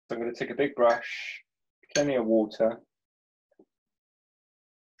So I'm going to take a big brush, plenty of water,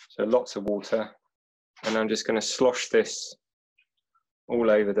 so lots of water, and I'm just going to slosh this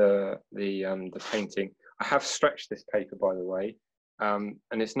all over the painting. I have stretched this paper, by the way, and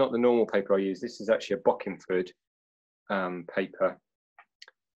it's not the normal paper I use. This is actually a Bockingford paper,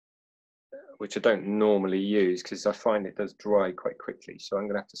 which I don't normally use because I find it does dry quite quickly. So I'm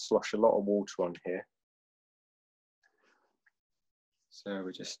going to have to slosh a lot of water on here. So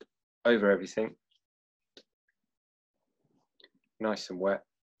we're just over everything, nice and wet.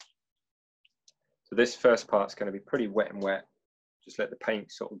 So this first part's going to be pretty wet and wet. Just let the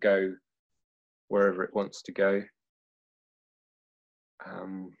paint sort of go wherever it wants to go.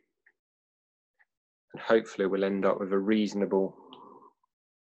 And hopefully we'll end up with a reasonable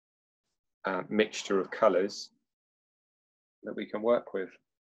mixture of colours that we can work with.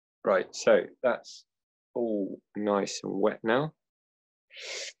 Right, so that's all nice and wet now.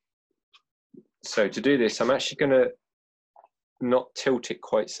 So to do this, I'm actually going to not tilt it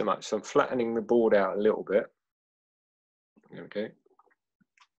quite so much. So I'm flattening the board out a little bit. There we go.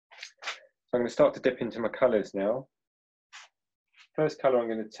 So I'm going to start to dip into my colours now. First colour I'm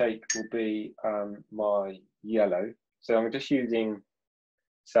going to take will be my yellow. So I'm just using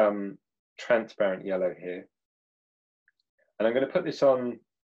some transparent yellow here. And I'm going to put this on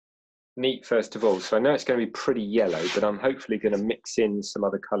neat first of all. So I know it's going to be pretty yellow, but I'm hopefully going to mix in some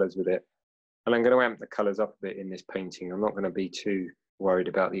other colours with it. And I'm going to amp the colours up a bit in this painting. I'm not going to be too worried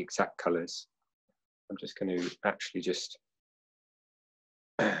about the exact colours. I'm just going to actually just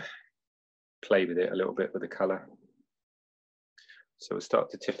play with it a little bit with the colour. So we'll start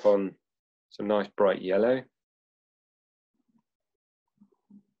to tip on some nice bright yellow.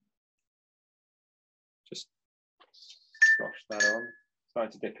 Just slosh that on.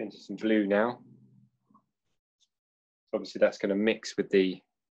 Starting to dip into some blue now. So obviously that's going to mix with the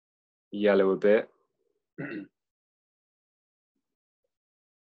yellow a bit. And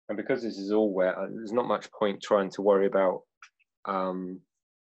because this is all wet, there's not much point trying to worry about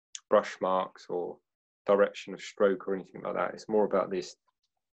brush marks or direction of stroke or anything like that. It's more about this,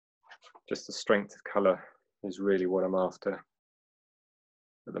 just the strength of colour is really what I'm after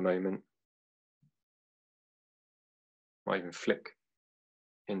at the moment. Might even flick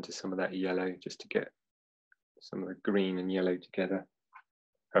into some of that yellow just to get some of the green and yellow together.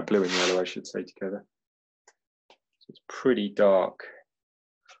 Blue and yellow, I should say, together. So it's pretty dark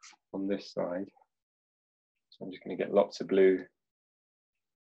on this side. So I'm just going to get lots of blue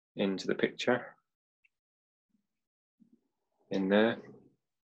into the picture. In there.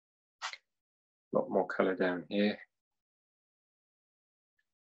 A lot more colour down here.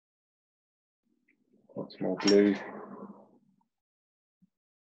 Lots more blue.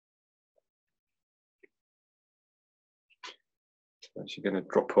 I'm actually going to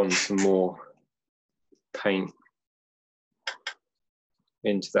drop on some more paint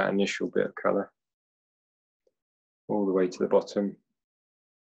into that initial bit of colour, all the way to the bottom.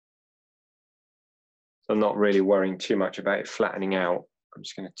 So I'm not really worrying too much about it flattening out. I'm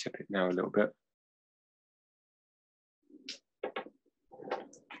just going to tip it now a little bit.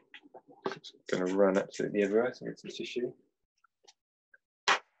 It's going to run absolutely everywhere, so get some tissue.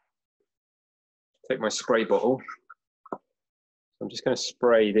 Take my spray bottle. I'm just going to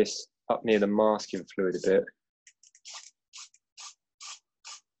spray this up near the masking fluid a bit.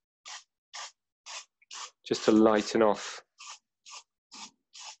 Just to lighten off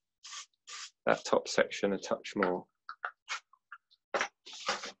that top section a touch more.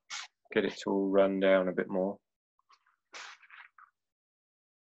 Get it to all run down a bit more.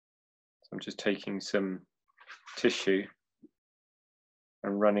 So I'm just taking some tissue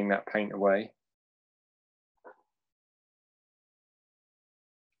and running that paint away.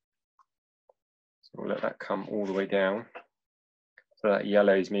 So we'll let that come all the way down. So that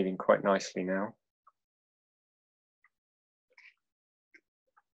yellow is moving quite nicely now.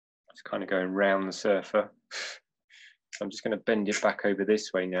 It's kind of going round the surfer. So I'm just going to bend it back over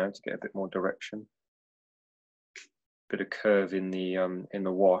this way now to get a bit more direction. Bit of curve in the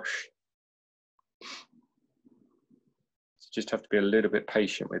wash. So just have to be a little bit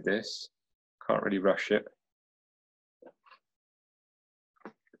patient with this. Can't really rush it.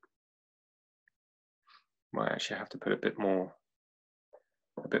 Might actually have to put a bit more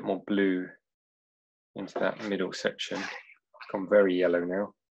blue into that middle section. It's gone very yellow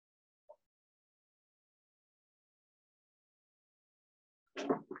now.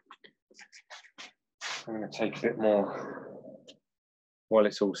 I'm going to take a bit more, while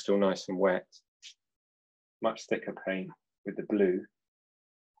it's all still nice and wet, much thicker paint with the blue,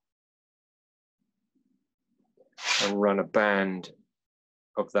 and run a band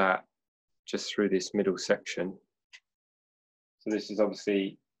of that just through this middle section. So this is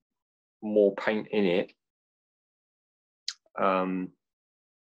obviously more paint in it. So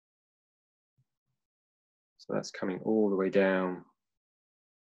that's coming all the way down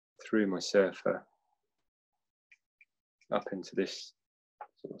through my surfer up into this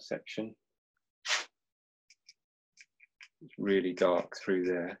sort of section. It's really dark through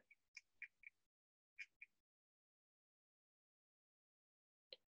there.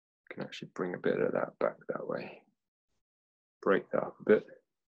 I can actually bring a bit of that back that way. Break that up a bit.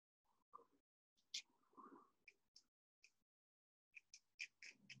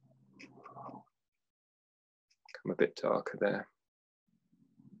 Come a bit darker there.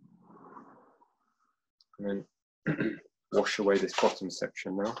 And then wash away this bottom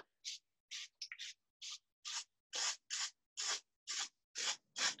section now.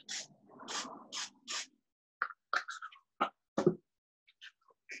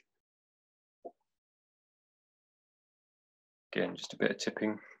 Again, just a bit of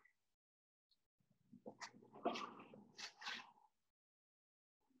tipping.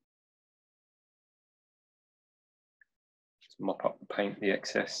 Just mop up the paint, the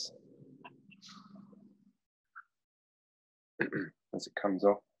excess, as it comes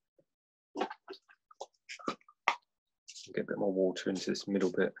off. Get a bit more water into this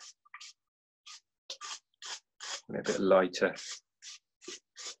middle bit. And a bit lighter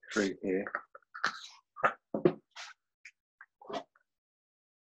through here.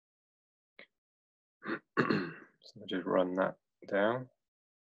 So I'll just run that down.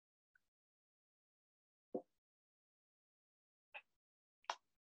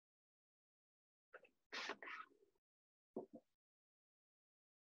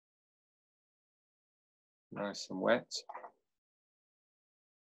 Nice and wet.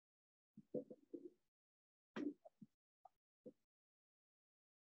 So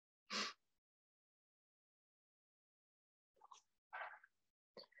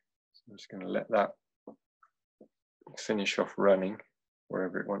I'm just going to let that finish off running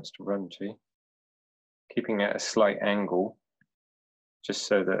wherever it wants to run to, keeping it at a slight angle just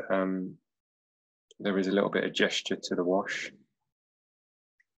so that there is a little bit of gesture to the wash.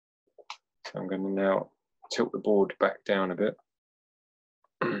 So I'm going to now tilt the board back down a bit,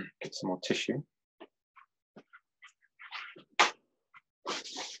 get some more tissue.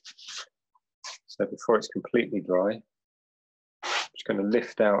 So before it's completely dry, I'm just going to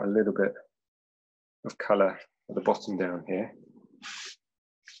lift out a little bit of colour at the bottom down here.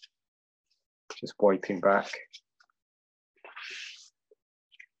 Just wiping back.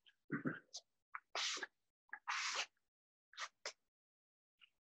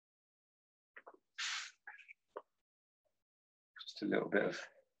 Just a little bit of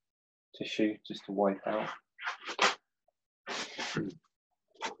tissue just to wipe out.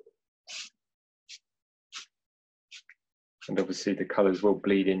 And obviously the colours will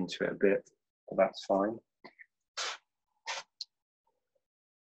bleed into it a bit, but that's fine.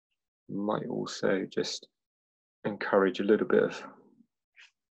 Might also just encourage a little bit of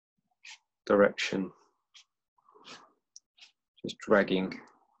direction, just dragging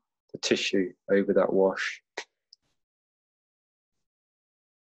the tissue over that wash.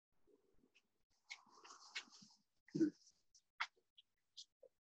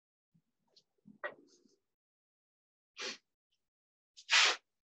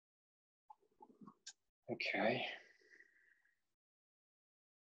 Okay.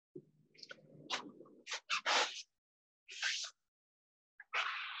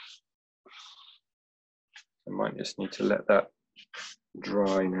 I might just need to let that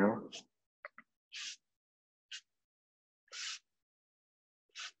dry now.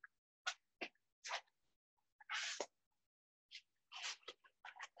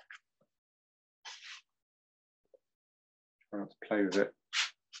 Try not to play with it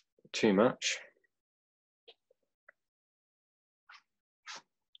too much.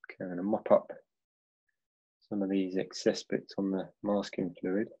 Okay, I'm going to mop up some of these excess bits on the masking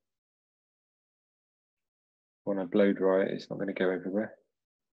fluid. When I blow dry it, it's not going to go everywhere.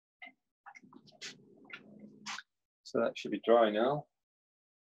 So that should be dry now.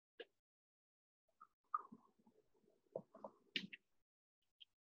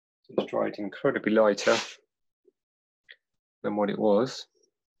 It's dried incredibly lighter than what it was.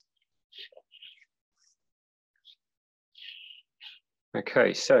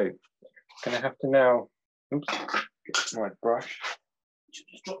 Okay, so I'm going to have to now, oops, get my brush,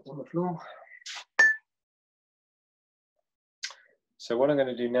 just dropped on the floor. So what I'm going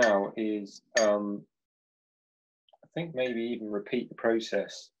to do now is, I think maybe even repeat the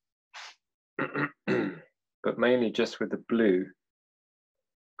process, but mainly just with the blue,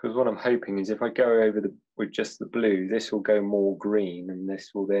 Because what I'm hoping is if I go over with just the blue, this will go more green and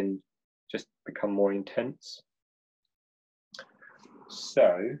this will then just become more intense.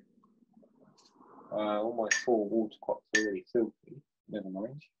 So, all my 4 water pots are really filthy, never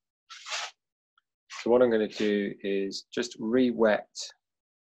mind. So what I'm going to do is just re-wet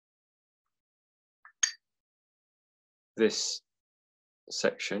this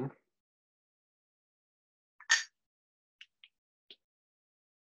section.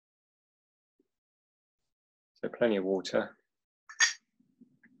 So plenty of water.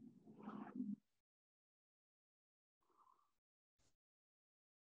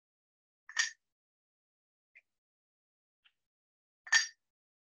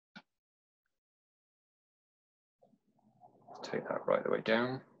 Take that right the way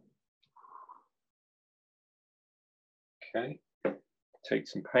down. Okay, take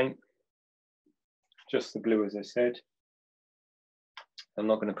some paint, just the blue as I said. I'm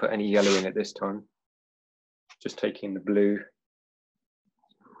not going to put any yellow in it this time, just taking the blue.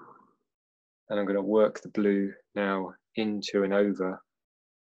 And I'm going to work the blue now into and over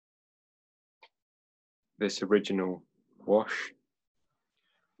this original wash.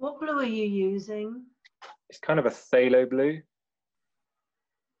 What blue are you using? It's kind of a phthalo blue.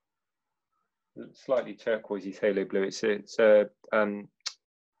 Slightly turquoisey phthalo blue. It's a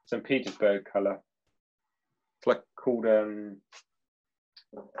St. Petersburg colour. It's like called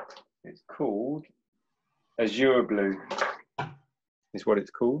it's called azure blue. Is what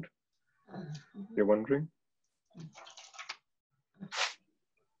it's called. If you're wondering.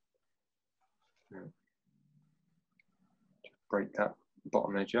 Just break that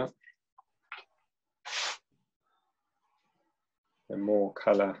bottom edge up. And more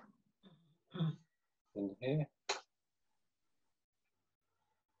colour in here.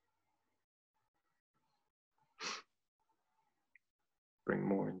 Bring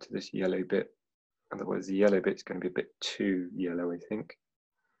more into this yellow bit. Otherwise the yellow bit's going to be a bit too yellow, I think.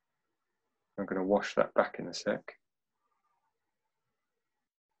 I'm going to wash that back in a sec.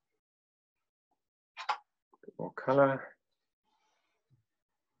 A bit more colour.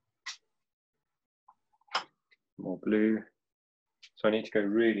 More blue. So I need to go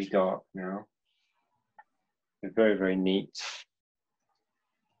really dark now. It's very, very neat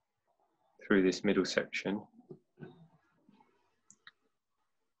through this middle section.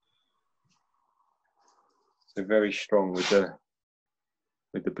 So very strong with the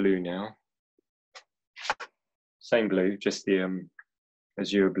blue now. Same blue, just the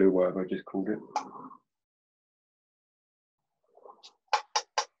azure blue, whatever I just called it.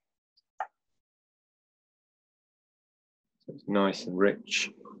 So it's nice and rich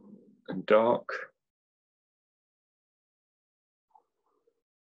and dark.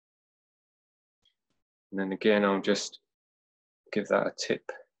 And then again, I'll just give that a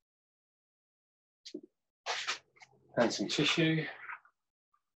tip. And some tissue.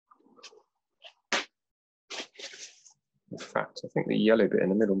 In fact, I think the yellow bit in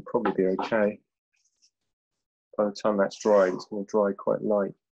the middle will probably be okay. By the time that's dried, it's going to dry quite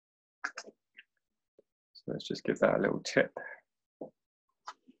light. So let's just give that a little tip.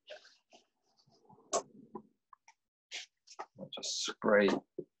 I'll just spray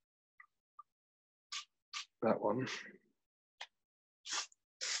that one.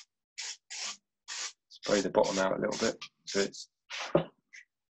 Spray the bottom out a little bit so it's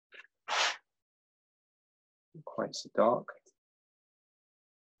quite so dark.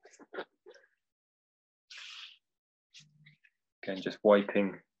 Again, just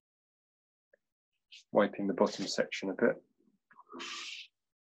wiping the bottom section a bit.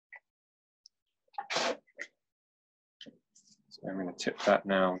 So I'm going to tip that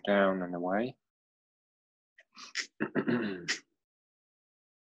now down and away.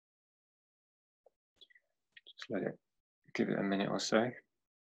 Just give it a minute or so.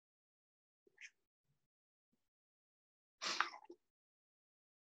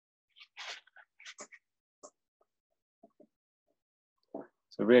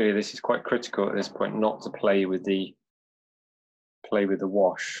 So really, this is quite critical at this point not to play with the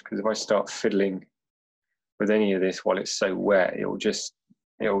wash, because if I start fiddling with any of this while it's so wet, it'll just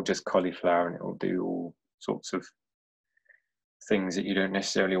cauliflower and it will do all sorts of things that you don't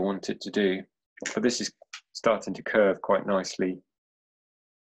necessarily want it to do. But this is starting to curve quite nicely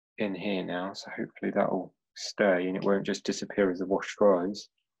in here now, so hopefully that will stay and it won't just disappear as the wash dries.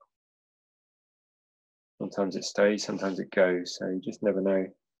 Sometimes it stays, sometimes it goes, so you just never know.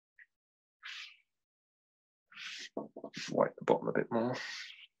 Wipe the bottom a bit more.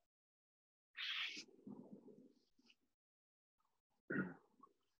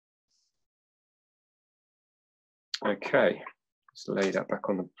 Okay, Just lay that back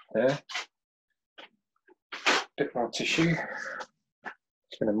on there. Bit more tissue.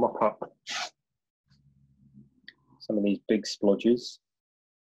 Just going to mop up some of these big splodges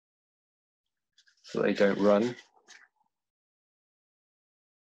so they don't run.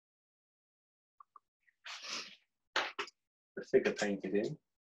 The figure painted in.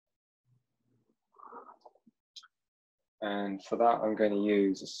 And for that, I'm going to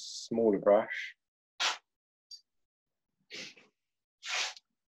use a smaller brush.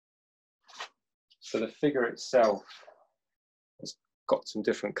 So the figure itself has got some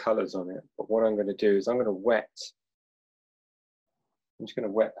different colours on it, but what I'm going to do is I'm just going to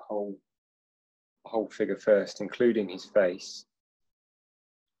wet the whole figure first, including his face.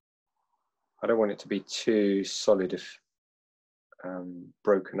 I don't want it to be too solid of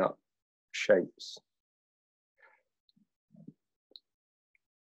broken up shapes.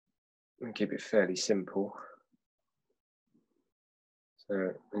 And keep it fairly simple.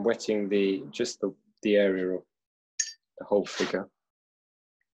 So I'm wetting just the area of the whole figure.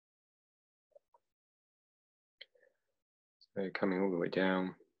 So coming all the way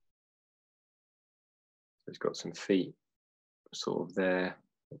down. So it's got some feet sort of there.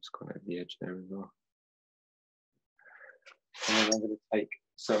 It's gone over the edge there as well. And then I'm going to take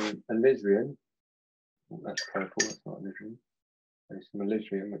some alizarin. Oh, that's purple, that's not alizarin. There's some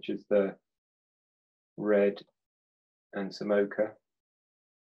alizarin, which is the red, and some ochre.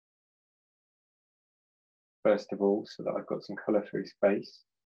 First of all, so that I've got some colour for his face.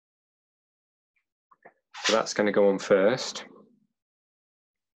 So that's going to go on first.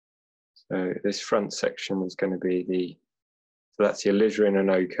 So this front section is going to be so that's the alizarin and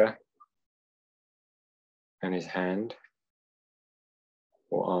ochre, and his hand,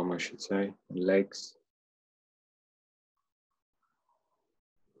 or arm I should say, and legs.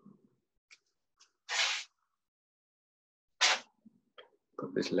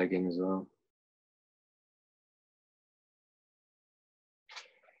 Got this leg in as well.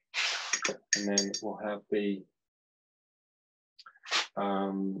 And then we'll have the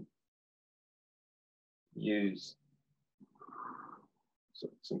use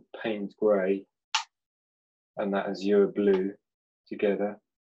some Payne's grey and that azure blue together.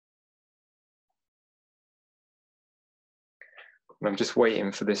 And I'm just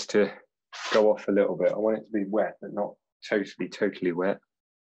waiting for this to go off a little bit. I want it to be wet, but not totally wet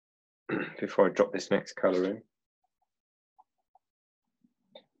before I drop this next colour in.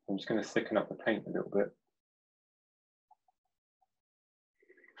 I'm just going to thicken up the paint a little bit.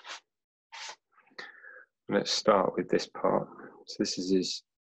 Let's start with this part. So this is his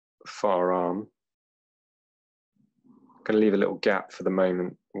far arm. I'm going to leave a little gap for the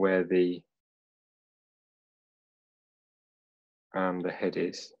moment where the head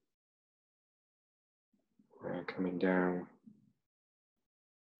is. Coming down.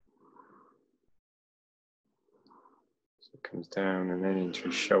 So it comes down and then into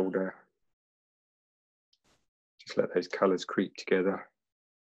his shoulder. Just let those colours creep together.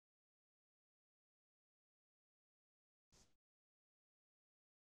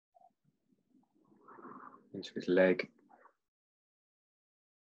 Into his leg.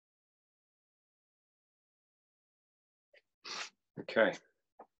 Okay.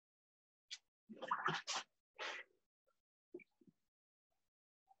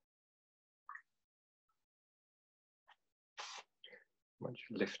 Might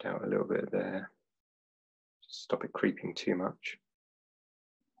just lift out a little bit there. Just stop it creeping too much.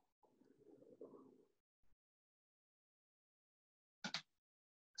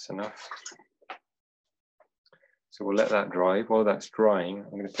 That's enough. So we'll let that dry. While that's drying,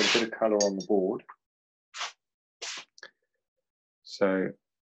 I'm going to put a bit of colour on the board. So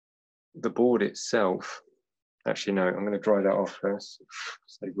the board itself, actually no, I'm going to dry that off first,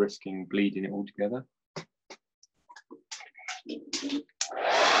 so risking bleeding it all together.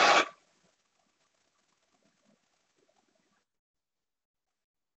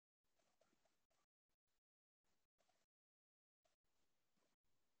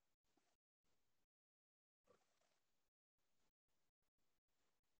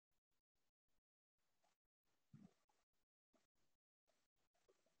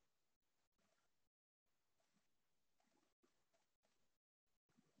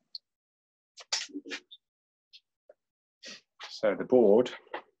 So the board is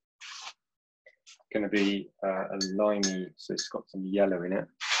going to be a limey, so it's got some yellow in it.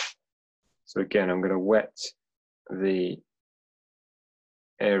 So again, I'm going to wet the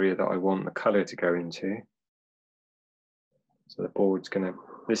area that I want the colour to go into. So the board's going to,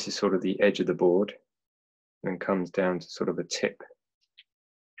 this is sort of the edge of the board, and comes down to sort of a tip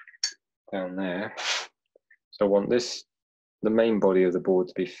down there. So I want this the main body of the board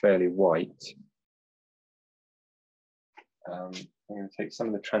to be fairly white, I'm going to take some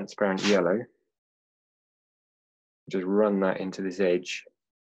of the transparent yellow, just run that into this edge.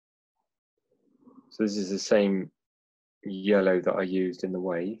 So this is the same yellow that I used in the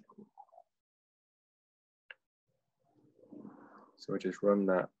wave. So I just run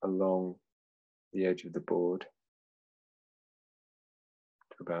that along the edge of the board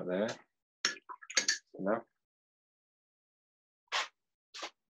to about there. Enough.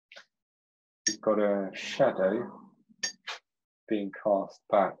 We've got a shadow being cast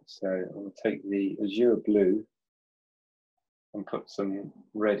back, so I'll take the azure blue and put some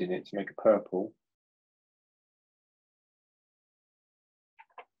red in it to make a purple.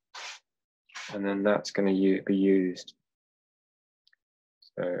 And then that's going to be used,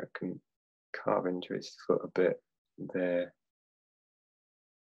 so I can carve into its foot a bit there.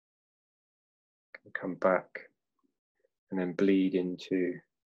 Can come back and then bleed into,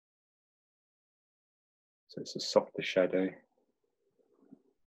 so it's a softer shadow.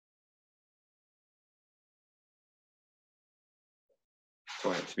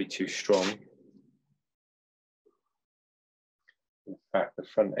 Don't want it to be too strong. In fact, the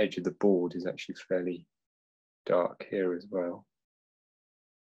front edge of the board is actually fairly dark here as well.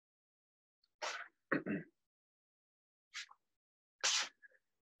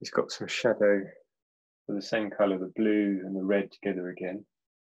 It's got some shadow for the same colour, the blue and the red together again.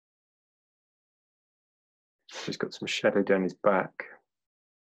 It's got some shadow down his back.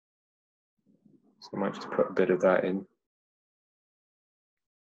 So I might just put a bit of that in.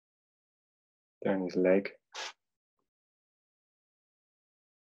 Down his leg.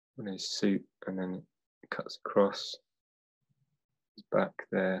 On his suit, and then it cuts across his back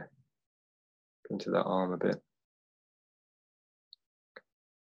there, into that arm a bit.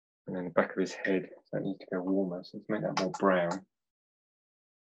 And then the back of his head, so that needs to go warmer, so let's make that more brown.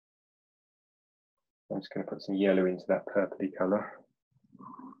 I'm just going to put some yellow into that purpley colour,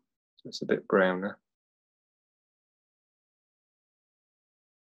 so it's a bit browner.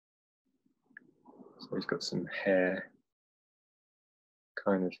 So he's got some hair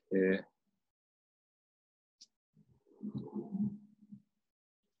kind of here.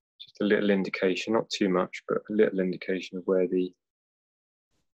 Just a little indication, not too much, but a little indication of where the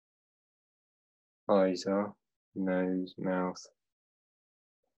eyes are, nose, mouth,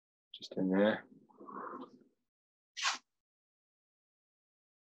 just in there.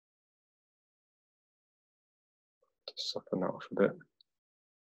 Just soften that off a bit.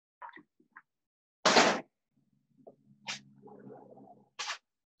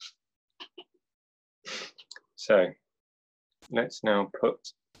 So let's now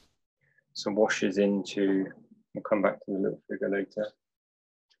put some washes into, we'll come back to the little figure later.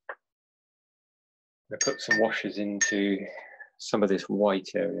 I'm going to put some washes into some of this white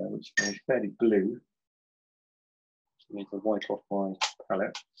area, which is fairly blue. I need to wipe off my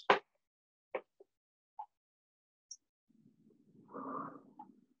palette.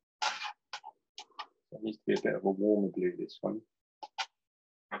 It needs to be a bit of a warmer blue, this one.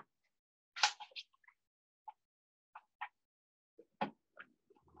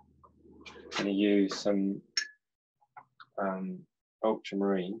 I'm going to use some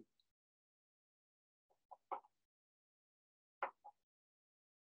ultramarine.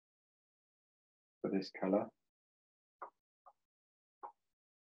 For this colour.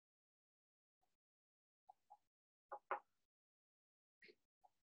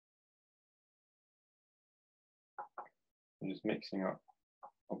 I'm just mixing up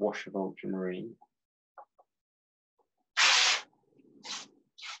a wash of ultramarine.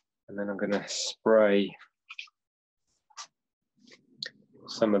 And then I'm going to spray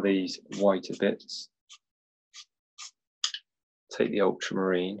some of these whiter bits. Take the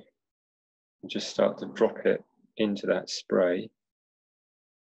ultramarine and just start to drop it into that spray.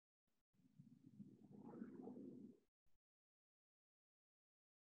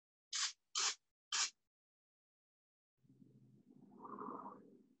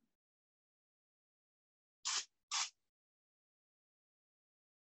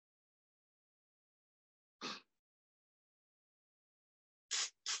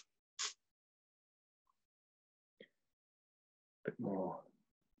 Bit more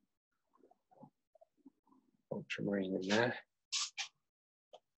ultramarine in there.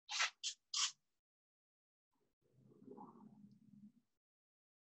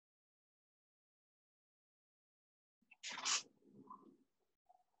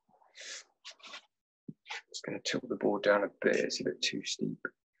 Just going to tilt the board down a bit, it's a bit too steep.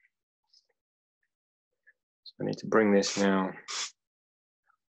 So I need to bring this now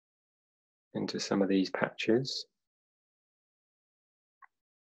into some of these patches.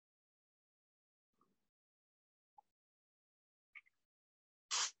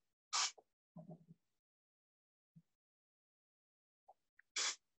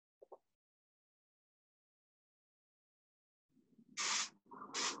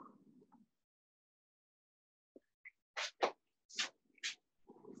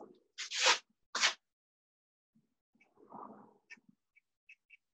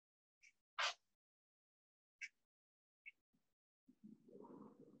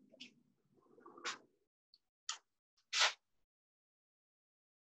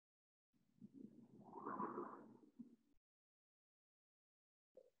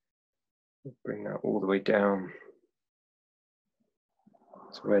 bring that all the way down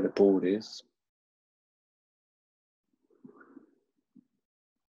to where the board is.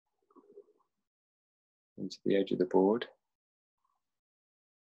 Into the edge of the board.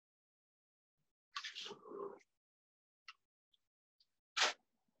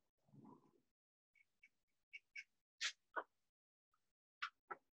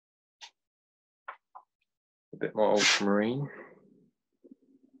 A bit more ultramarine.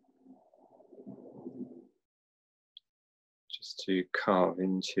 Just to carve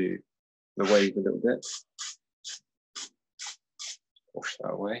into the wave a little bit. Wash that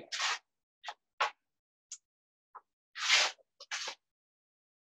away.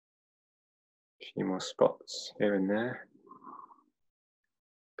 A few more spots here and there.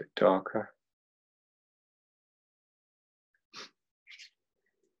 A bit darker.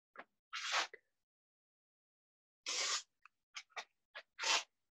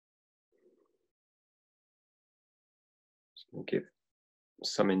 Give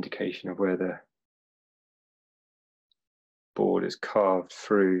some indication of where the board is carved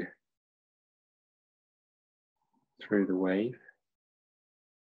through the wave.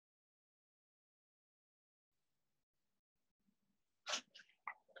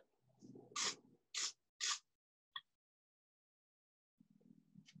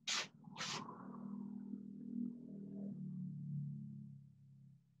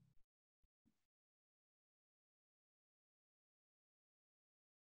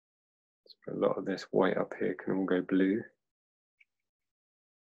 A lot of this white up here can all go blue.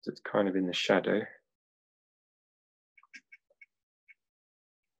 It's kind of in the shadow,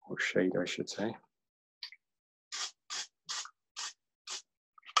 or shade I should say.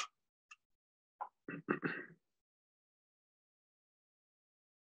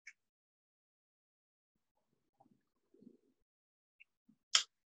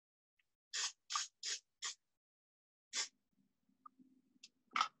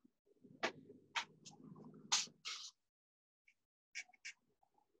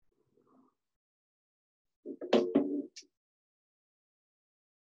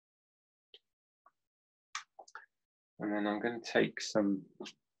 And then I'm going to take some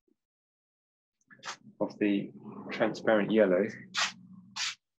of the transparent yellow,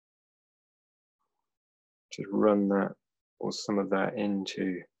 just run that or some of that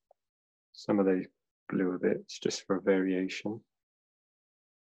into some of those bluer bits just for a variation.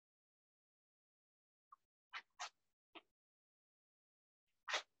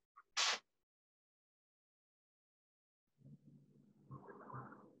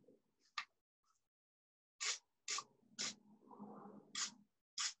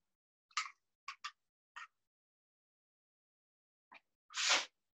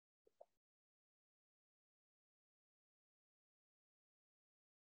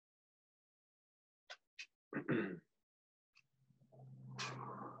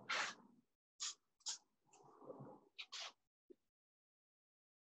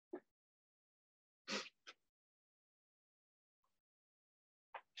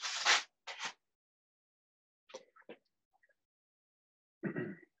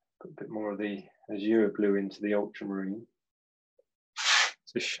 Put a bit more of the azure blue into the ultramarine.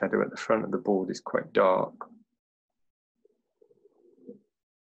 The shadow at the front of the board is quite dark.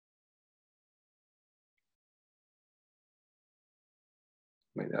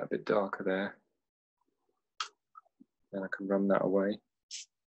 Make that a bit darker there. Then I can run that away.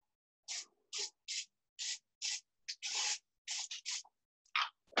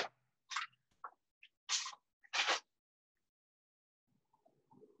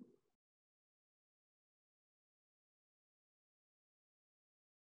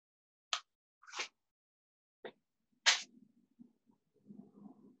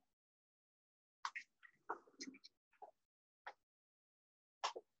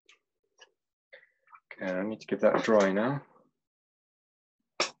 Okay, I need to give that a dry now.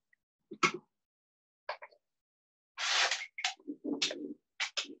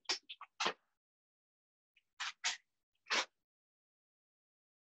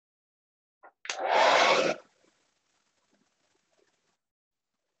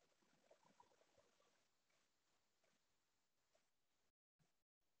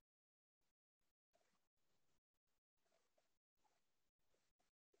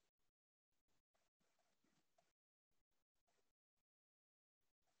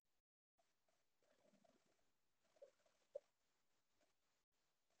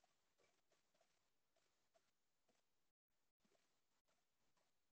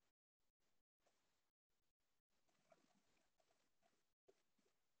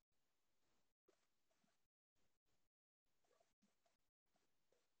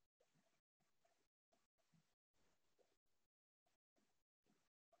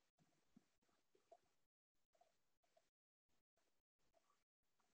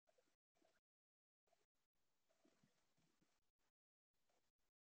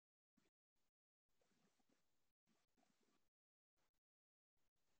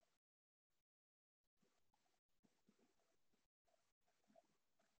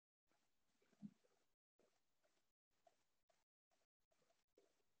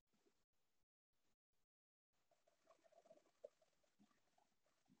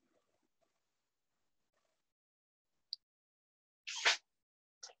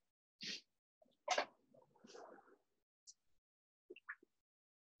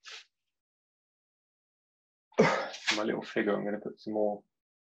 my little figure, I'm going to put some more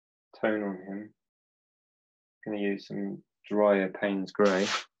tone on him. I'm going to use some drier Payne's grey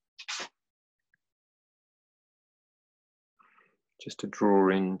just to draw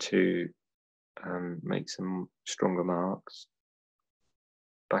in to make some stronger marks.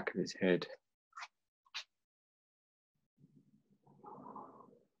 Back of his head.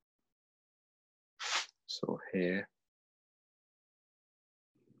 Sort of here.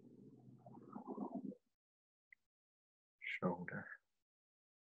 Shoulder.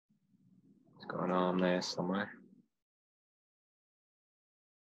 He's got an arm there somewhere.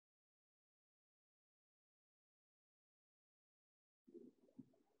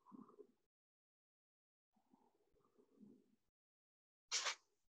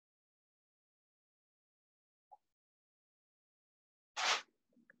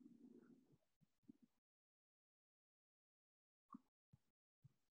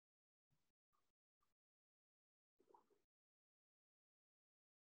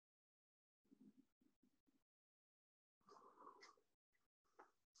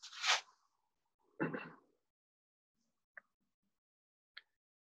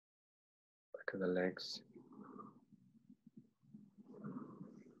 Back of the legs.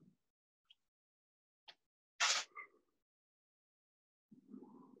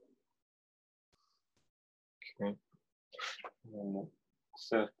 Okay. And then the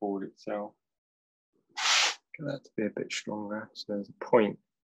surfboard itself. Get that to be a bit stronger. So there's a point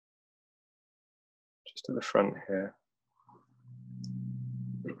just at the front here.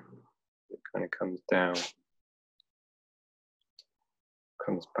 It kind of comes down,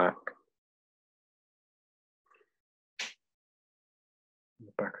 comes back.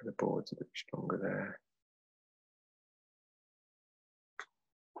 The back of the board's a bit stronger there.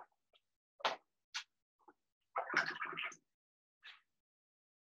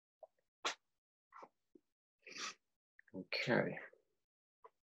 Okay.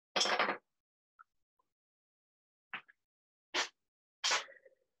 So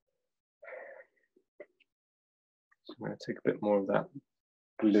I'm going to take a bit more of that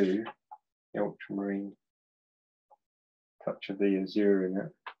blue, the ultramarine, touch of the azure in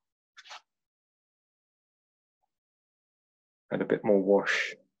it. Add a bit more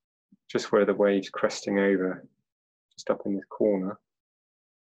wash, just where the wave's cresting over, just up in this corner.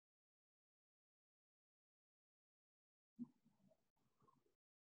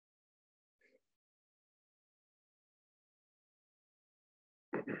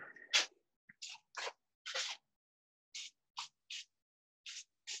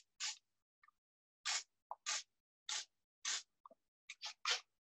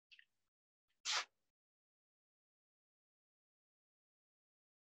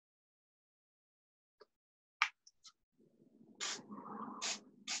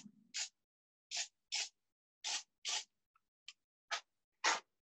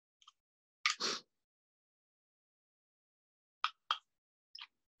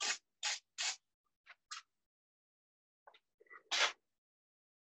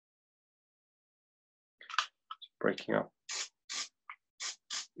 Breaking up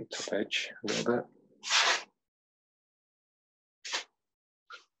the top edge a little bit.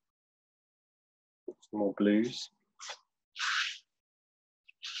 Some more blues.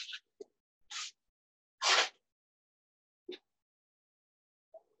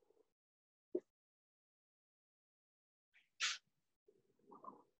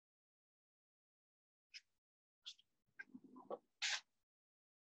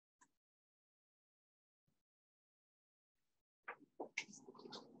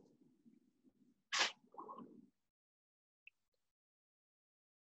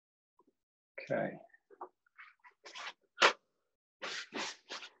 Okay.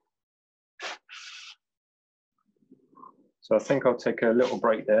 So I think I'll take a little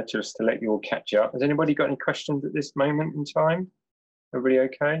break there just to let you all catch up. Has anybody got any questions at this moment in time? Everybody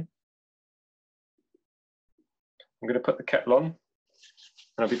okay? I'm going to put the kettle on and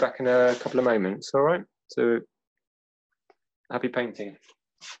I'll be back in a couple of moments, all right? So happy painting.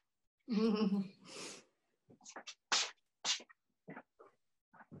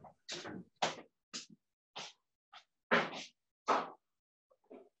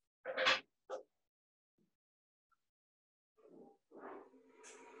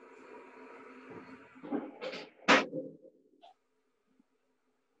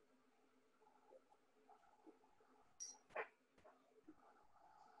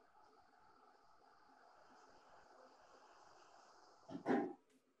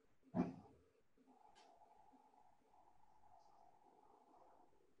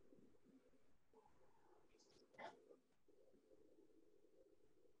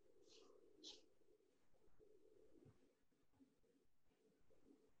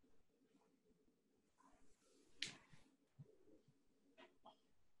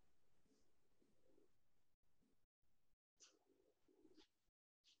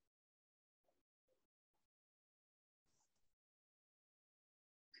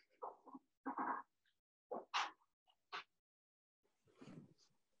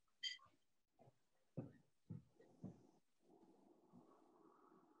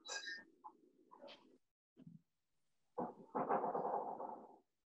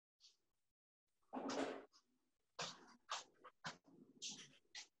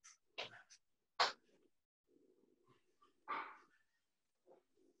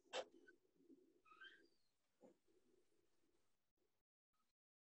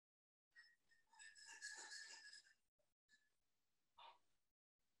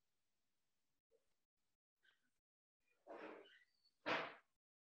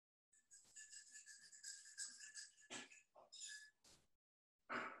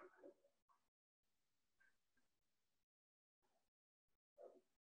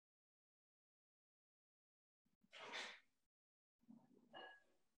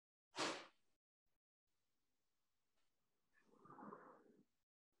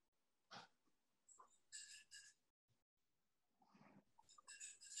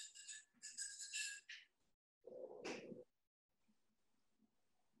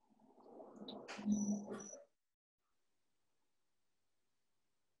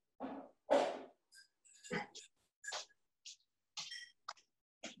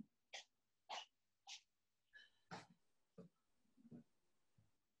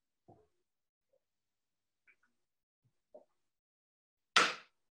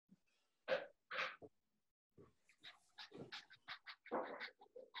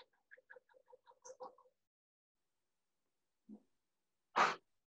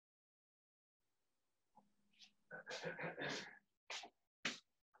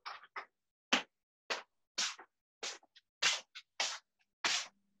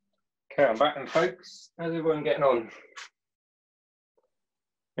 Okay, I'm back then, folks. How's everyone getting on?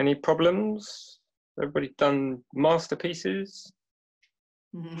 Any problems? Everybody done masterpieces?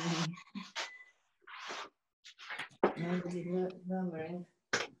 Nobody murmuring.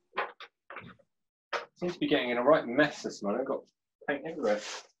 Seems to be getting in a right mess this morning. I've got paint everywhere.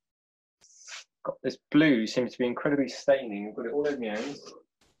 Got this blue, seems to be incredibly staining. I've got it all over my hands.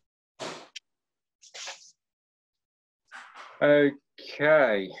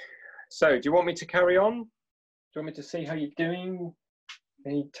 Okay, so do you want me to carry on? Do you want me to see how you're doing?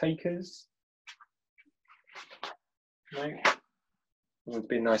 Any takers? No? It's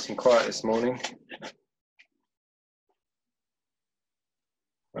been nice and quiet this morning.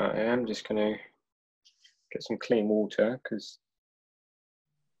 Right, I am just going to get some clean water because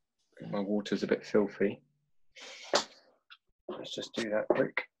my water's a bit filthy. Let's just do that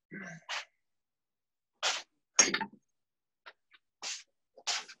quick.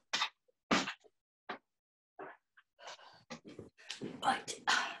 Right.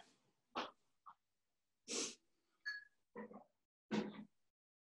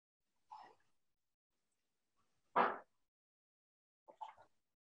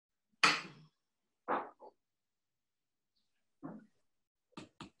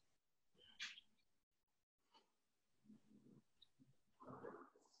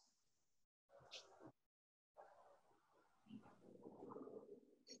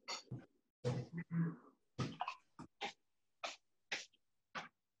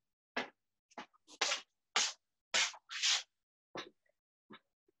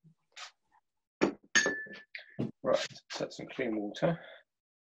 Right, set some clean water.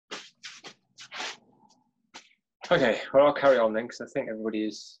 Okay, well I'll carry on then because I think everybody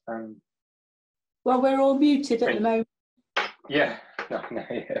is. Well, we're all muted at the moment. Yeah,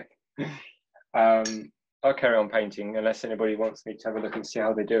 yeah. I'll carry on painting unless anybody wants me to have a look and see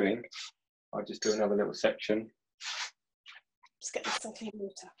how they're doing. I'll just do another little section. Let's get some clean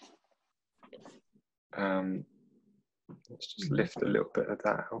water. Let's just lift a little bit of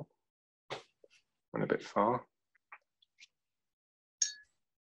that out. Went a bit far.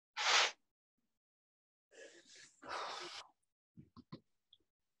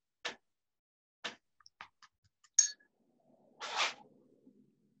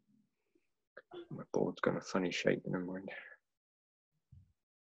 My board's got a funny shape, never mind.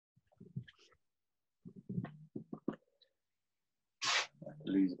 I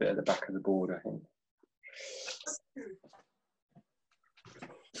lose a bit at the back of the board, I think.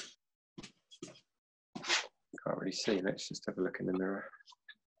 Can't really see. Let's just have a look in the mirror.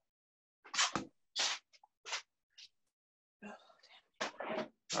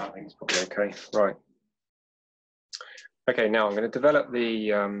 I think it's probably okay. Right. Okay, now I'm going to develop the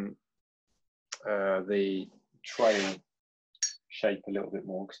trail shape a little bit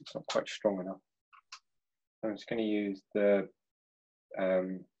more because it's not quite strong enough. I'm just going to use the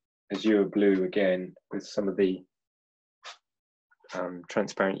azure blue again with some of the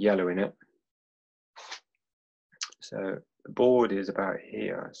transparent yellow in it. So the board is about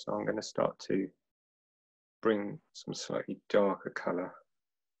here, so I'm going to start to bring some slightly darker colour.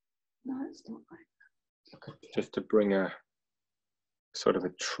 No, it's not right. Just to bring a sort of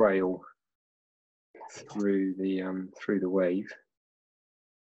a trail through the wave.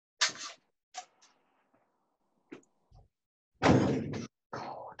 God.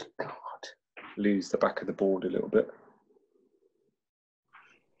 Lose the back of the board a little bit.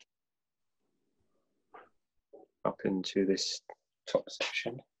 Up into this top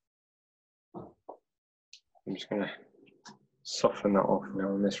section. I'm just going to soften that off now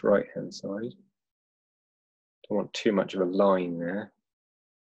on this right hand side. Don't want too much of a line there.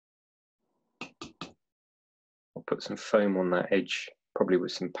 I'll put some foam on that edge, probably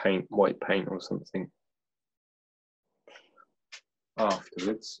with some paint, white paint or something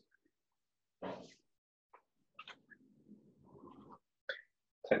afterwards.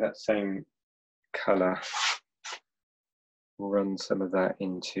 Take that same colour, run some of that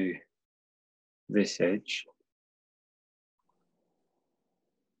into this edge,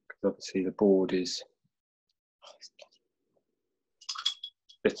 because obviously the board is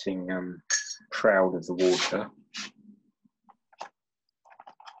getting proud of the water.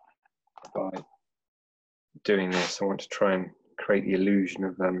 By doing this, I want to try and create the illusion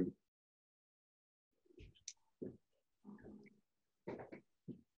of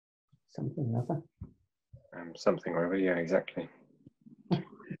Something or other. Something or other, yeah, exactly.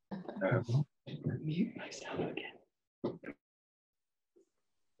 Mute myself again.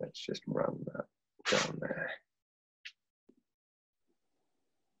 Let's just run that down there.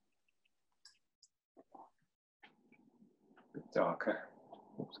 A bit darker.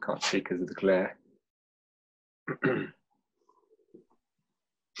 Oops, can't see because of the glare.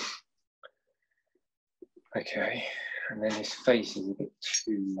 Okay, and then his face is a bit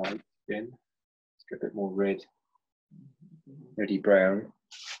too light again. Let's get a bit more red, reddy brown.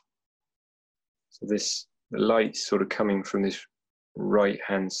 So this, the light's sort of coming from this right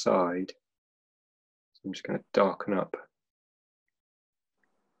hand side. So I'm just going to darken up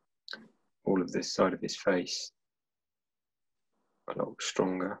all of this side of his face a lot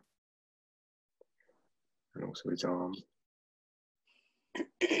stronger, and also his arm.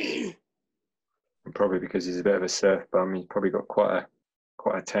 And probably because he's a bit of a surf bum, he's probably got quite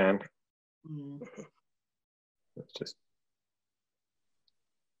a tan. It's just,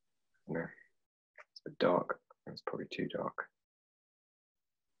 no, it's a bit dark. That's probably too dark.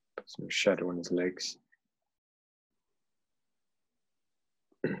 Put some shadow on his legs.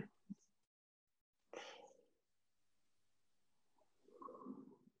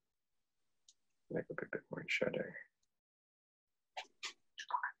 Leg a bit more in shadow.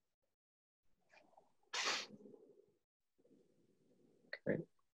 Okay.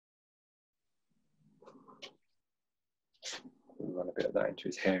 We'll run a bit of that into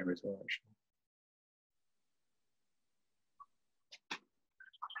his hair as well, actually.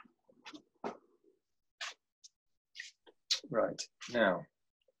 Right, now,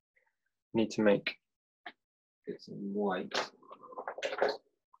 need to make it some white.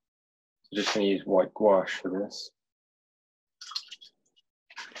 I'm just going to use white gouache for this.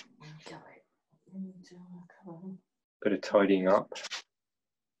 Bit of tidying up.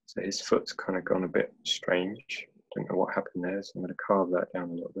 So his foot's kind of gone a bit strange. Don't know what happened there, so I'm going to carve that down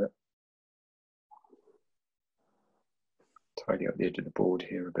a little bit. Tidy up the edge of the board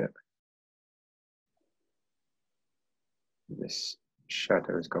here a bit. This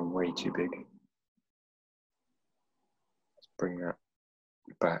shadow has gone way too big. Let's bring that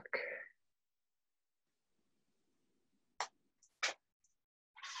back.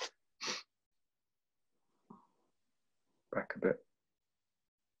 Back a bit.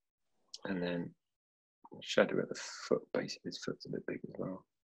 And then shadow at the foot, base of his foot's a bit big as well.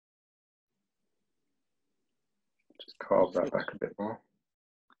 Just carve that back a bit more.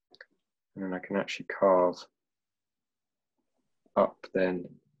 And then I can actually carve up then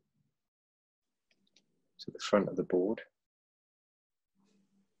to the front of the board.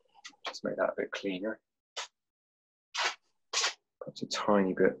 Just make that a bit cleaner. Perhaps a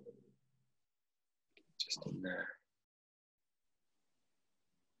tiny bit just in there.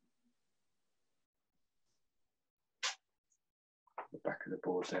 The back of the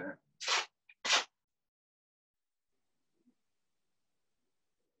board there.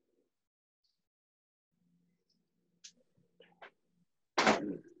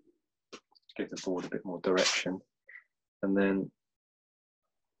 Give the board a bit more direction. And then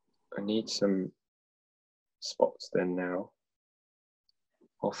I need some spots then now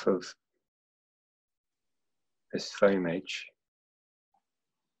off of this foam edge,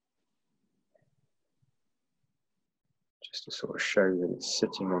 just to sort of show that it's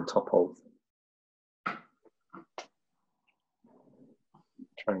sitting on top of.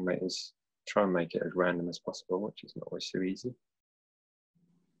 Try and make it as random as possible, which is not always so easy.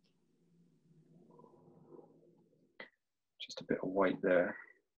 Just a bit of white there.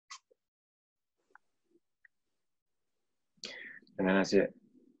 And then as it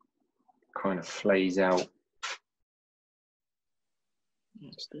kind of flays out,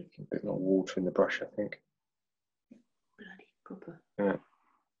 just a bit more water in the brush, I think. Bloody proper. Yeah.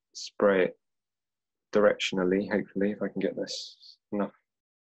 Spray it directionally, hopefully, if I can get this enough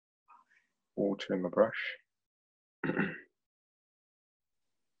water in my brush. So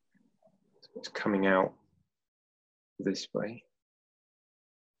it's coming out this way.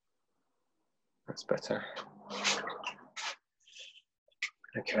 That's better.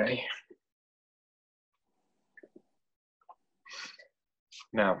 Okay.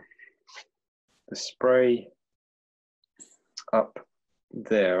 Now, the spray up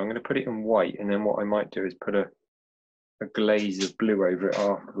there, I'm going to put it in white, and then what I might do is put a glaze of blue over it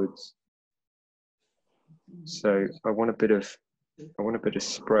afterwards. So I want a bit of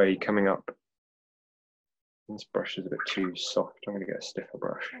spray coming up. This brush is a bit too soft. I'm going to get a stiffer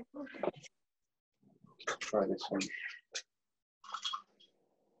brush. Try this one.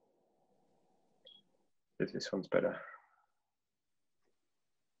 This one's better.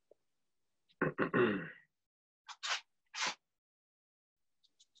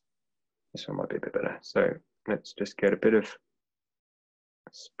 This one might be a bit better. So let's just get a bit of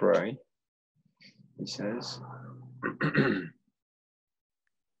spray, he says.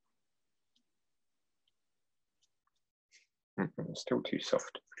 Still too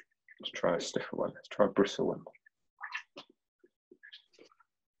soft. Let's try a stiffer one. Let's try a bristle one.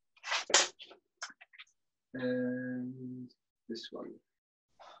 And this one.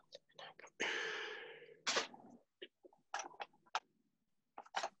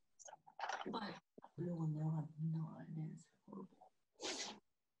 Blue one now, I have no idea. It's horrible.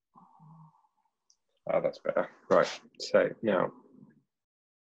 Oh, that's better. Right. So now,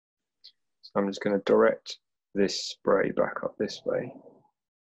 I'm just going to direct this spray back up this way.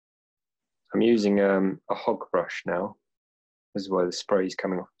 I'm using a hog brush now, as well as sprays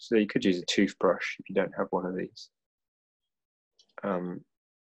coming off. So you could use a toothbrush if you don't have one of these,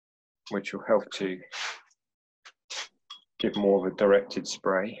 which will help to give more of a directed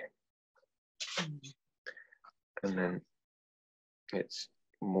spray. And then it's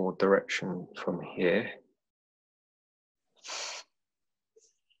more direction from here.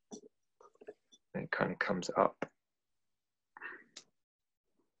 And it kind of comes up.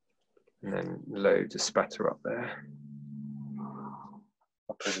 And then loads of spatter up there.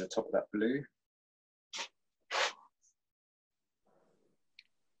 Up over the top of that blue.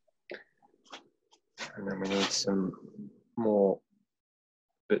 And then we need some more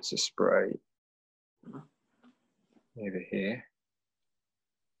bits of spray over here.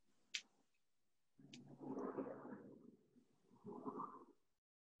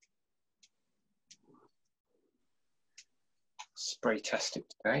 Spray test it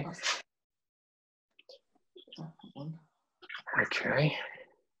today. Okay.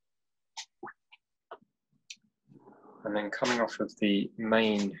 And then coming off of the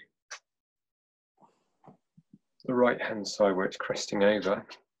main, the right hand side where it's cresting over,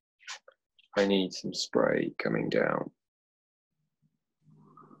 I need some spray coming down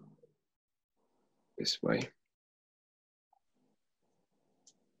this way.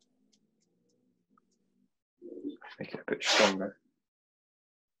 Make it a bit stronger.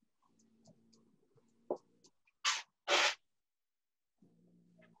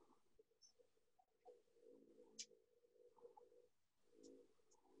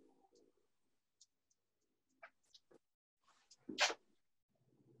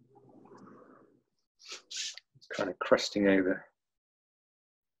 It's kind of cresting over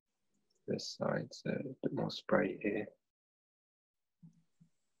this side, so a bit more spray here.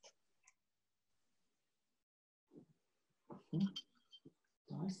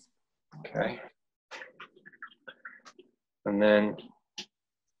 Nice. Okay. And then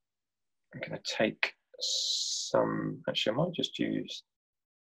I'm going to take some, actually I might just use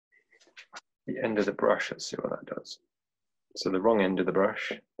the end of the brush. Let's see what that does. So the wrong end of the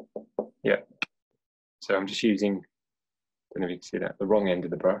brush. Yeah. So I'm just using, I don't know if you can see that, the wrong end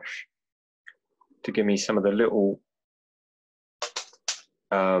of the brush to give me some of the little,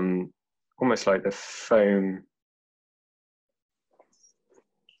 almost like the foam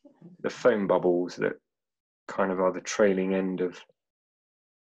bubbles that kind of are the trailing end of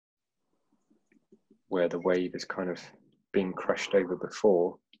where the wave has kind of been crushed over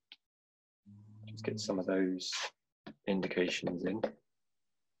before. Just get some of those indications in.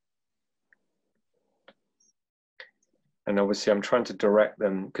 And obviously I'm trying to direct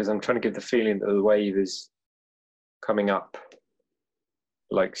them because I'm trying to give the feeling that the wave is coming up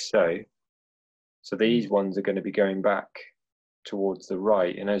like so. So these ones are going to be going back towards the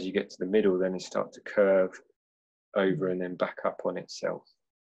right, and as you get to the middle then it starts to curve over and then back up on itself.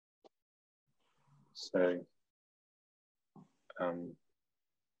 So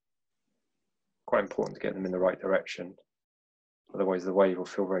quite important to get them in the right direction, otherwise the wave will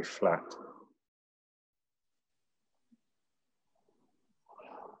feel very flat.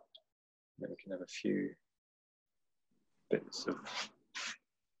 Then we can have a few bits of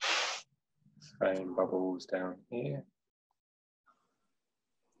foam bubbles down here.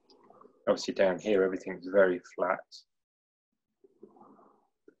 Obviously down here everything's very flat.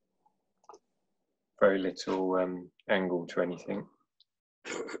 Very little angle to anything.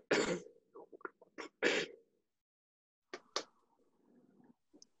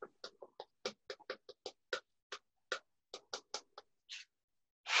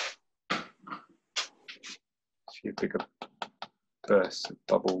 A few bigger bursts of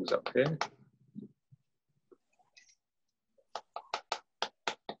bubbles up here.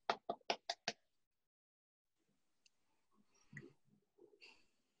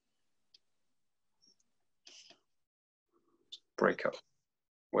 Break up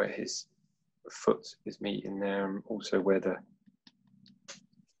where his foot is meeting there, and also where the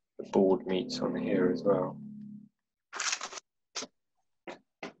board meets on here as well.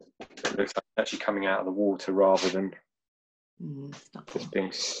 It looks like it's actually coming out of the water rather than just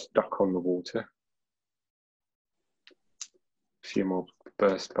being stuck on the water. few more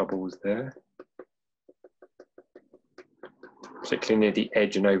burst bubbles there, particularly near the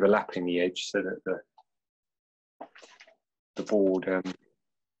edge and overlapping the edge, so that the board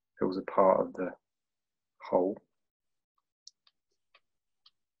feels a part of the whole.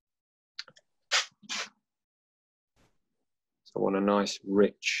 So I want a nice,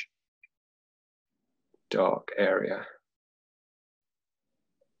 rich, dark area,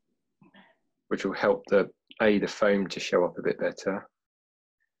 which will help the foam to show up a bit better,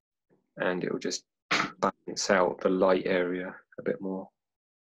 and it will just balance out the light area a bit more,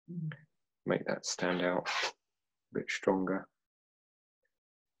 make that stand out a bit stronger.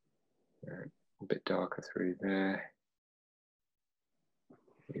 A bit darker through there,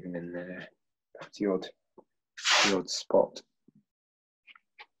 even in there. That's the odd spot.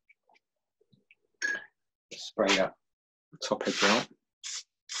 Just spray that top edge out.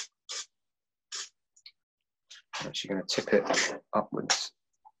 I'm actually going to tip it upwards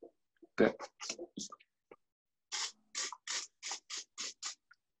a bit.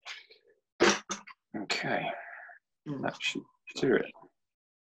 Okay, that should do it.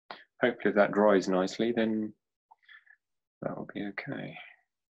 Hopefully if that dries nicely, then that will be okay.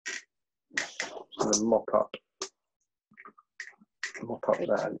 I'm going to mop up that a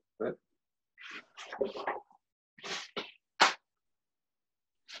little bit.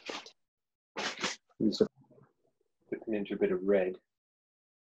 Use dipping into a bit of red.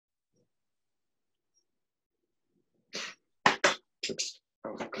 Oops,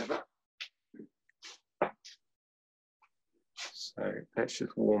 that was clever. So let's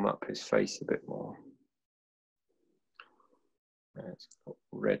just warm up his face a bit more. It's got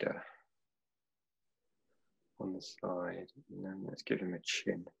redder on the side, and then let's give him a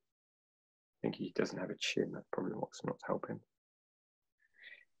chin. I think he doesn't have a chin, that's probably what's not helping.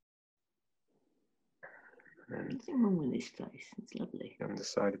 Nothing wrong with his face, it's lovely. On the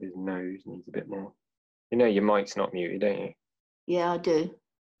side of his nose needs a bit more. You know your mic's not muted, don't you? Yeah, I do.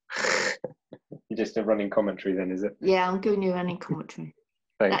 You're just a running commentary then, is it? Yeah, I'm giving you running commentary.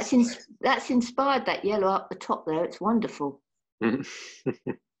 Thanks. That's inspired that yellow up the top there. It's wonderful. All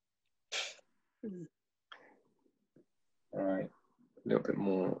right, a little bit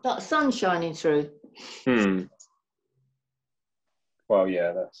more. That sun shining through. Well,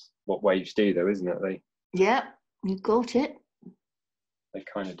 yeah, that's what waves do, though, isn't it? Yeah, you got it. They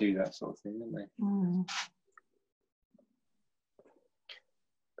kind of do that sort of thing, don't they? A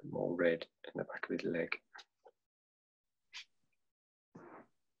bit more red in the back of his leg.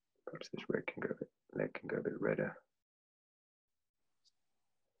 Perhaps this leg can go a bit redder.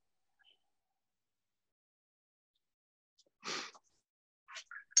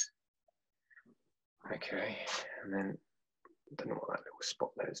 Okay, and then I don't know what that little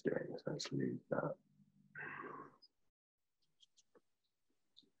spot there is doing, so let's leave that.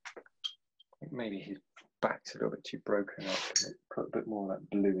 I think maybe his back's a little bit too broken up. Put a bit more of that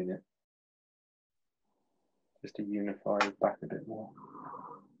blue in it, just to unify his back a bit more.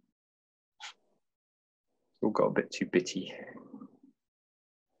 It's all got a bit too bitty.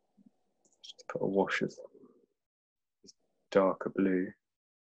 Just put a wash of this darker blue,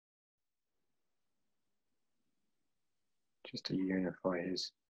 just to unify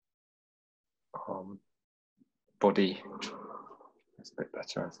his body. That's a bit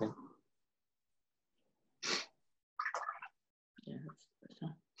better, I think. Yeah, that's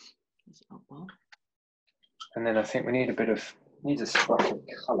better. That's up well. And then I think we need a splash of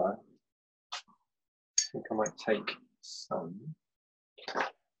colour. I think I might take some,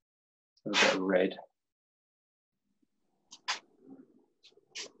 a bit of red.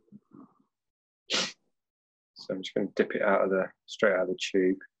 So I'm just going to dip it straight out of the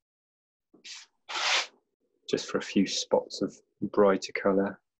tube, just for a few spots of brighter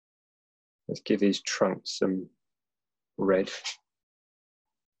colour. Let's give his trunk some red.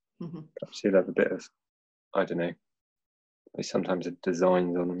 Perhaps he'll have a bit of, I don't know, they sometimes have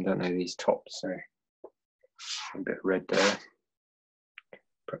designs on them, don't they, these tops, so a bit of red there.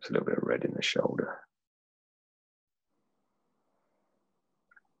 Perhaps a little bit of red in the shoulder.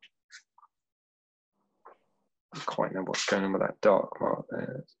 I don't quite know what's going on with that dark mark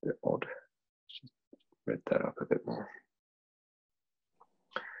there, it's a bit odd. Just red that up a bit more.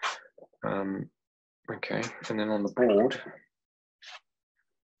 Okay, and then on the board,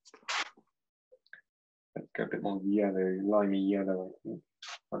 let's go a bit more yellow, limey yellow, I think.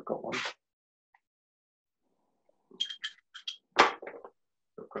 I've got one.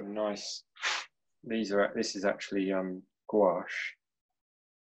 I've got a nice, this is actually gouache.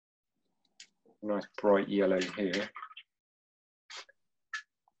 Nice bright yellow here.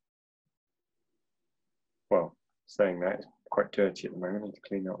 Well, saying that, it's quite dirty at the moment. I need to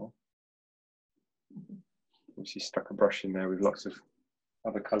clean that off. Obviously stuck a brush in there with lots of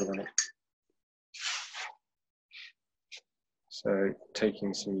other colour on it. So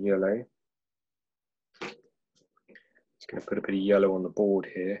taking some yellow, just going to put a bit of yellow on the board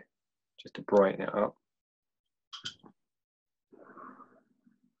here, just to brighten it up.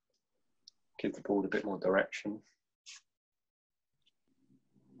 Give the board a bit more direction.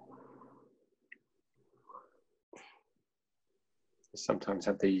 They sometimes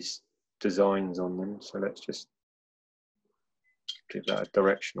have these designs on them, so let's just give that a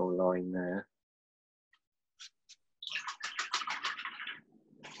directional line there.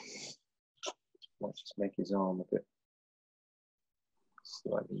 Might just make his arm a bit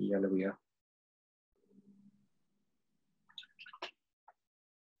slightly yellowier.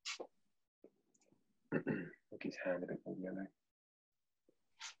 Make his hand a bit more yellow.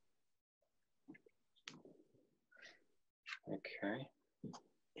 Okay.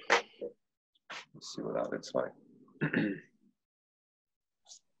 Let's see what that looks like.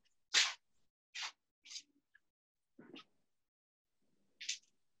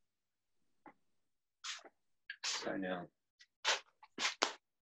 So now,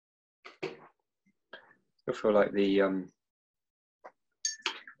 I feel like the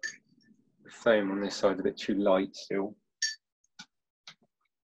foam on this side is a bit too light still.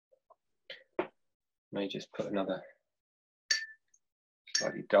 May just put another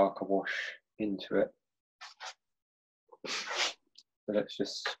slightly darker wash into it. So let's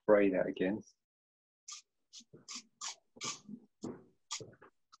just spray that again.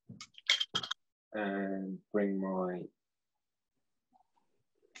 And bring my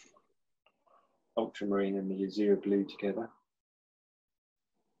ultramarine and the azure blue together.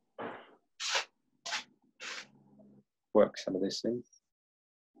 Work some of this in.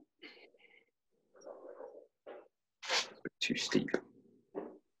 It's a bit too steep.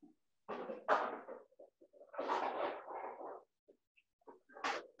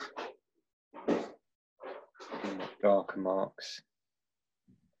 Darker marks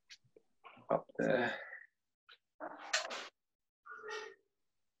up there.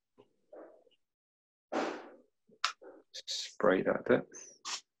 Spray that a bit.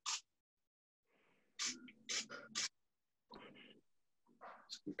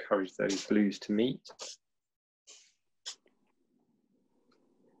 Just encourage those blues to meet.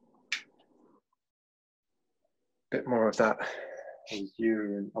 Bit more of that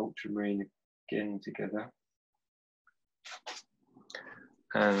azure and ultramarine again together.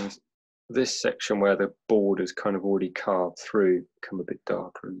 And this section where the board is kind of already carved through, become a bit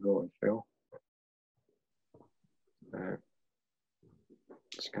darker as well, I feel.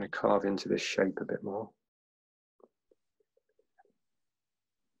 Just going to carve into this shape a bit more.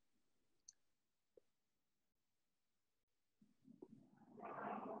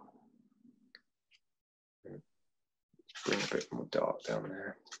 Bring a bit more dark down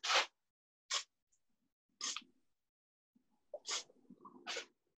there.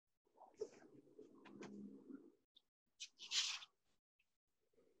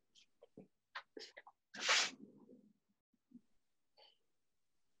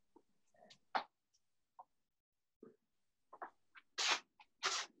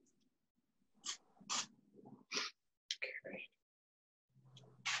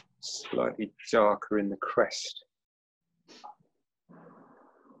 Slightly darker in the crest.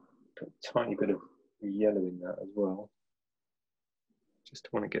 Put a tiny bit of yellow in that as well. Just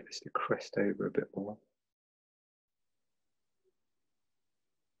want to get this to crest over a bit more.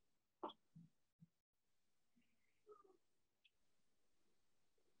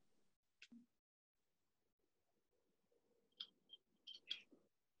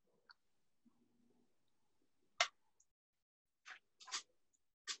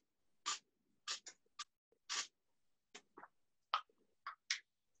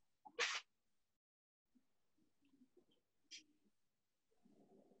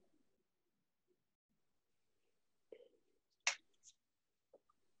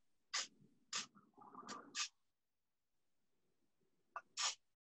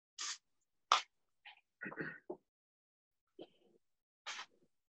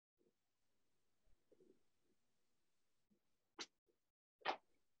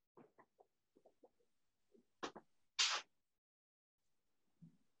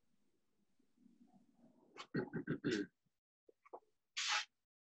 Just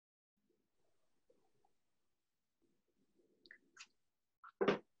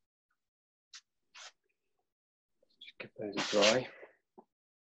give those a dry.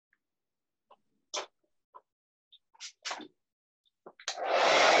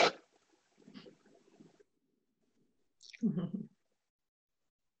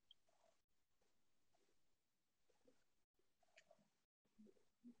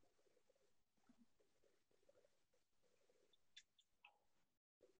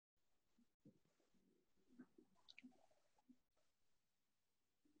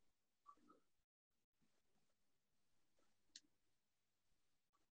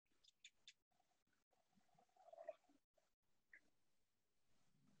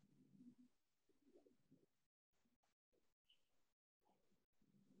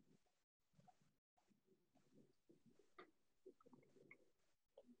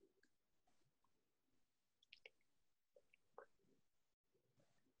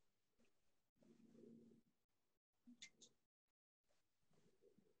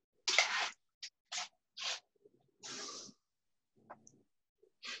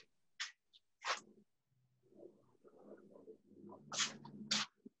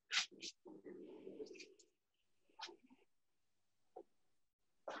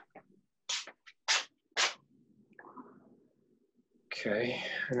 Okay,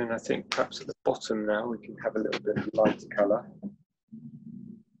 and then I think perhaps at the bottom now we can have a little bit of light colour.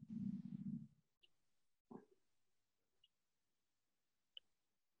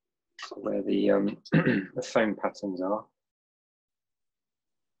 So where the the foam patterns are.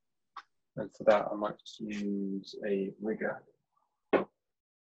 And for that I might just use a rigger. There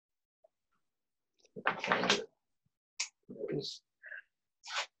it is.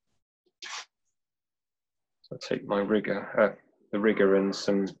 So I'll take my rigger, the rigger, and just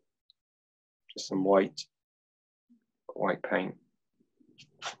some white paint,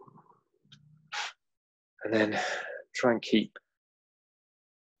 and then try and keep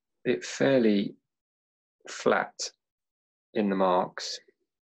it fairly flat in the marks,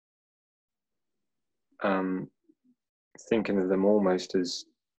 thinking of them almost as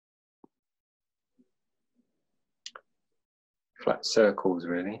flat circles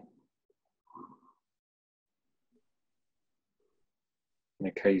really, and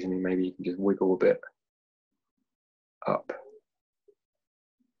occasionally maybe you can just wiggle a bit up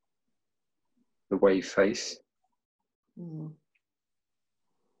the wave face. Mm.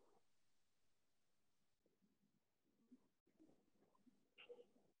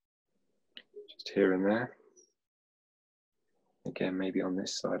 Just here and there. Again, maybe on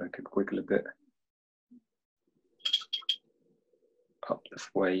this side I could wiggle a bit up the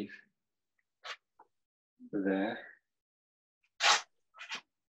wave there.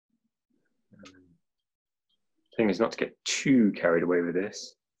 Thing is not to get too carried away with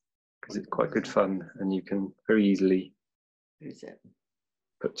this, because it's quite good fun and you can very easily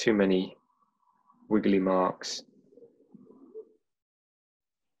put too many wiggly marks.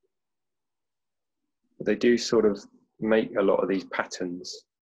 But they do sort of make a lot of these patterns.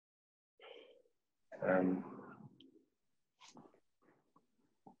 And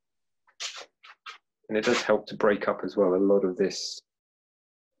it does help to break up as well a lot of this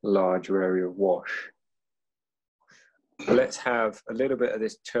larger area of wash. But let's have a little bit of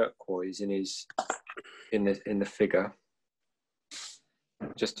this turquoise in the figure,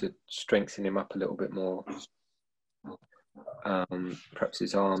 just to strengthen him up a little bit more. Perhaps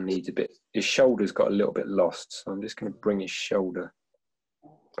his arm needs a bit, his shoulder's got a little bit lost, so I'm just going to bring his shoulder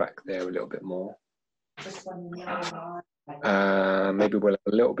back there a little bit more. Maybe we'll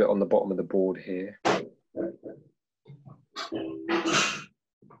have a little bit on the bottom of the board here.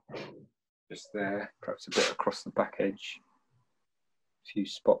 Just there, perhaps a bit across the back edge. A few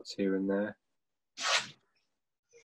spots here and there.